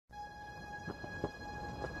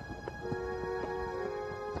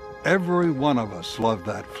Every one of us loved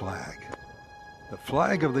that flag. The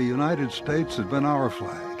flag of the United States had been our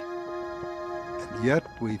flag, and yet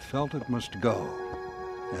we felt it must go,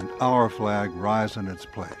 and our flag rise in its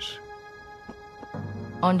place.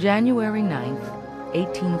 On January 9th,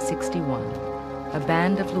 1861, a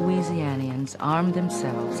band of Louisianians armed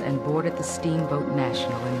themselves and boarded the steamboat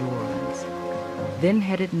National in New Orleans, then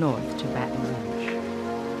headed north to Baton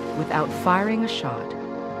Rouge. Without firing a shot,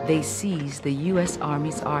 they seized the U.S.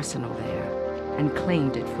 Army's arsenal there and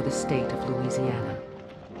claimed it for the state of Louisiana.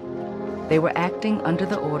 They were acting under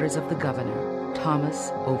the orders of the governor,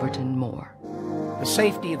 Thomas Overton Moore. The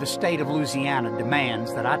safety of the state of Louisiana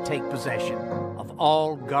demands that I take possession of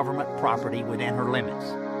all government property within her limits.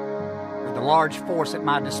 With a large force at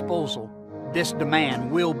my disposal, this demand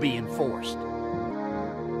will be enforced.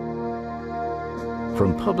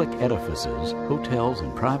 From public edifices, hotels,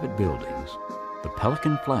 and private buildings, the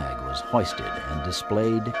Pelican flag was hoisted and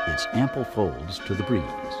displayed its ample folds to the breeze.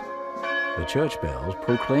 The church bells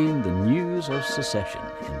proclaimed the news of secession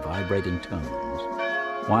in vibrating tones,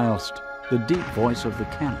 whilst the deep voice of the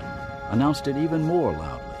cannon announced it even more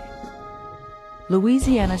loudly.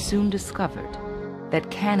 Louisiana soon discovered that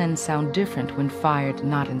cannons sound different when fired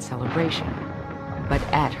not in celebration, but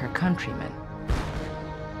at her countrymen.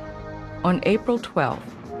 On April 12,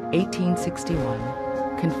 1861,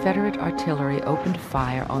 Confederate artillery opened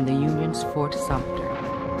fire on the Union's Fort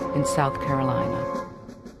Sumter in South Carolina.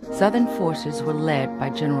 Southern forces were led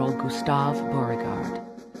by General Gustave Beauregard,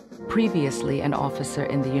 previously an officer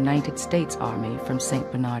in the United States Army from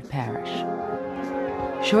St. Bernard Parish.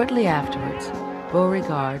 Shortly afterwards,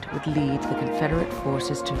 Beauregard would lead the Confederate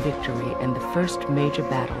forces to victory in the first major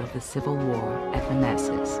battle of the Civil War at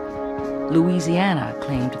Manassas. Louisiana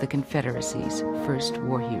claimed the Confederacy's first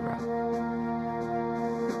war hero.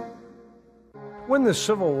 When the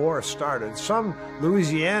Civil War started, some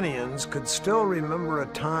Louisianians could still remember a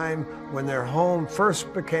time when their home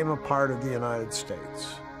first became a part of the United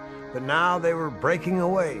States. But now they were breaking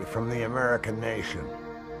away from the American nation.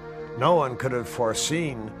 No one could have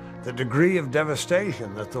foreseen the degree of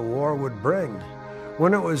devastation that the war would bring.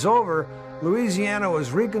 When it was over, Louisiana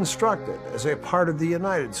was reconstructed as a part of the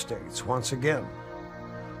United States once again.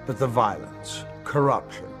 But the violence,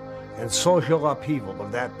 corruption, and social upheaval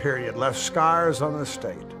of that period left scars on the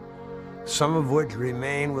state, some of which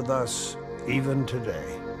remain with us even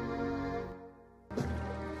today.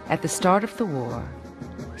 At the start of the war,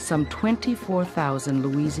 some 24,000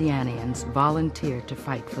 Louisianians volunteered to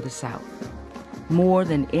fight for the South, more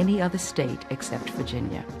than any other state except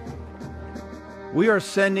Virginia. We are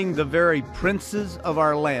sending the very princes of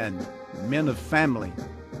our land, men of family,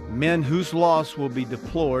 men whose loss will be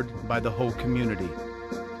deplored by the whole community.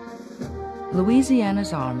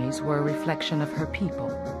 Louisiana's armies were a reflection of her people,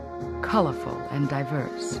 colorful and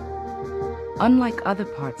diverse. Unlike other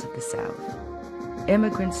parts of the South,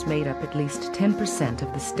 immigrants made up at least 10%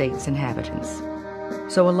 of the state's inhabitants.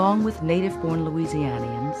 So along with native-born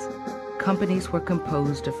Louisianians, companies were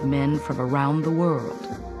composed of men from around the world: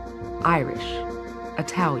 Irish,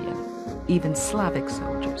 Italian, even Slavic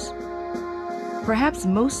soldiers. Perhaps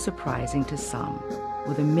most surprising to some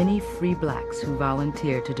were the many free blacks who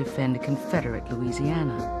volunteered to defend Confederate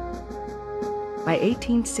Louisiana. By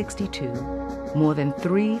 1862, more than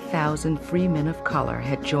 3,000 free men of color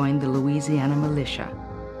had joined the Louisiana militia,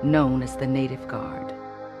 known as the Native Guard.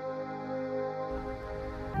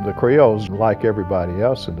 The Creoles, like everybody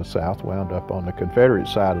else in the South, wound up on the Confederate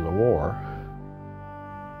side of the war.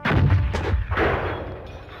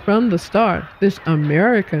 From the start, this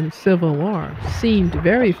American Civil War seemed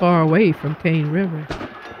very far away from Cane River.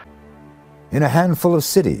 In a handful of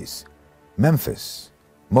cities, Memphis,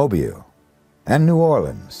 Mobile, and New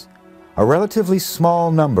Orleans, a relatively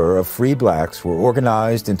small number of free blacks were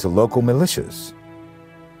organized into local militias.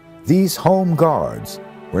 These home guards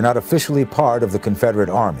were not officially part of the Confederate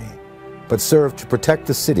Army, but served to protect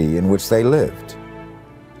the city in which they lived.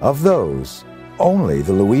 Of those, only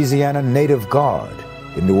the Louisiana Native Guard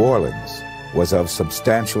in New Orleans was of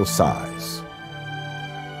substantial size.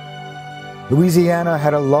 Louisiana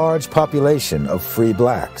had a large population of free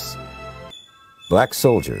blacks. Black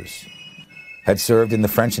soldiers had served in the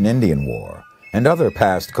French and Indian War and other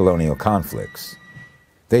past colonial conflicts.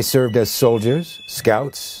 They served as soldiers,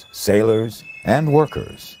 scouts, sailors, and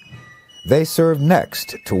workers. They served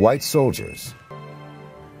next to white soldiers.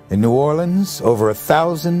 In New Orleans, over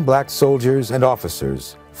 1,000 black soldiers and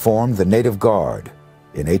officers formed the Native Guard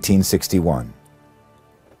in 1861.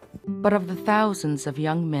 But of the thousands of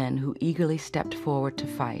young men who eagerly stepped forward to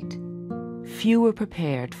fight, few were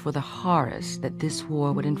prepared for the horrors that this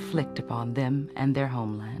war would inflict upon them and their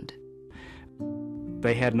homeland.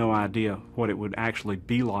 They had no idea what it would actually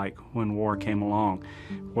be like when war came along,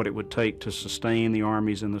 what it would take to sustain the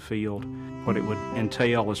armies in the field, what it would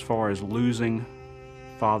entail as far as losing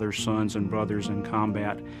fathers, sons, and brothers in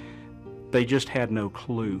combat. They just had no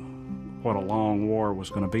clue what a long war was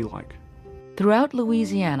going to be like. Throughout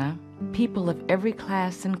Louisiana, people of every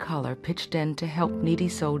class and color pitched in to help needy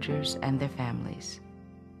soldiers and their families.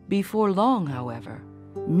 Before long, however,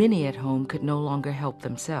 many at home could no longer help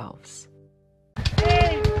themselves.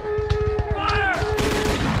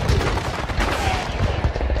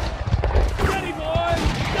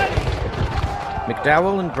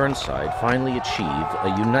 McDowell and Burnside finally achieve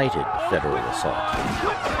a united Federal assault.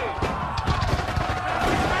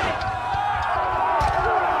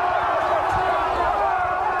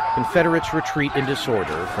 Confederates retreat in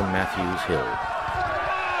disorder from Matthews Hill.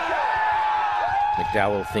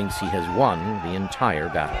 McDowell thinks he has won the entire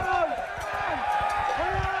battle.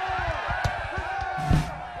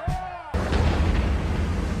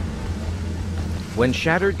 When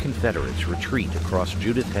shattered Confederates retreat across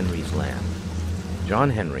Judith Henry's land, John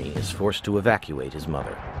Henry is forced to evacuate his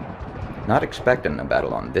mother. Not expecting a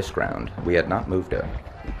battle on this ground, we had not moved her.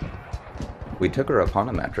 We took her upon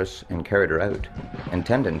a mattress and carried her out,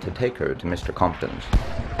 intending to take her to Mr. Compton's.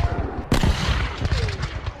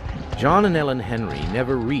 John and Ellen Henry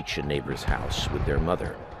never reach a neighbor's house with their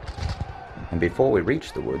mother. And before we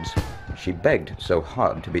reached the woods, she begged so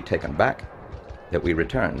hard to be taken back that we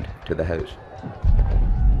returned to the house.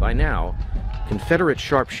 By now, Confederate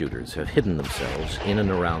sharpshooters have hidden themselves in and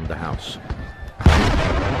around the house.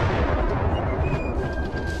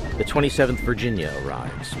 The 27th Virginia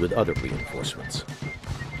arrives with other reinforcements.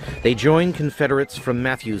 They join Confederates from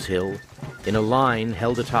Matthews Hill in a line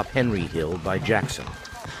held atop Henry Hill by Jackson,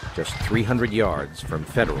 just 300 yards from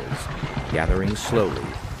Federals gathering slowly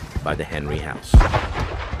by the Henry house.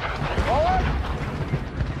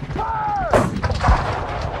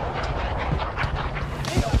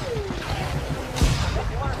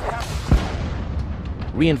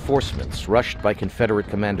 Reinforcements rushed by Confederate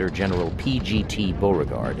Commander General P.G.T.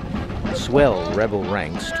 Beauregard swell rebel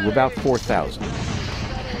ranks to about 4,000.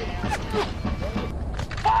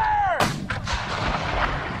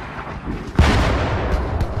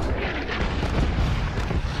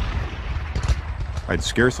 I'd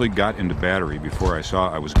scarcely got into battery before I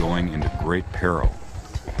saw I was going into great peril.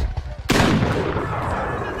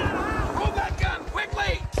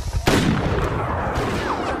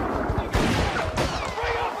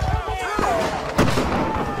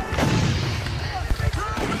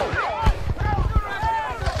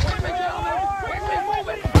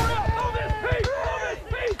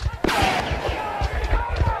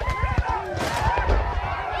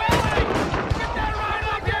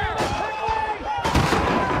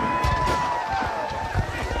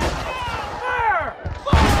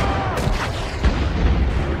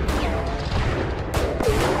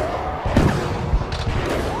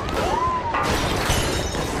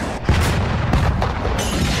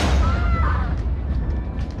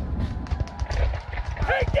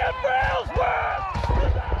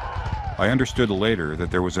 I understood later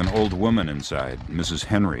that there was an old woman inside, Mrs.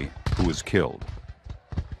 Henry, who was killed.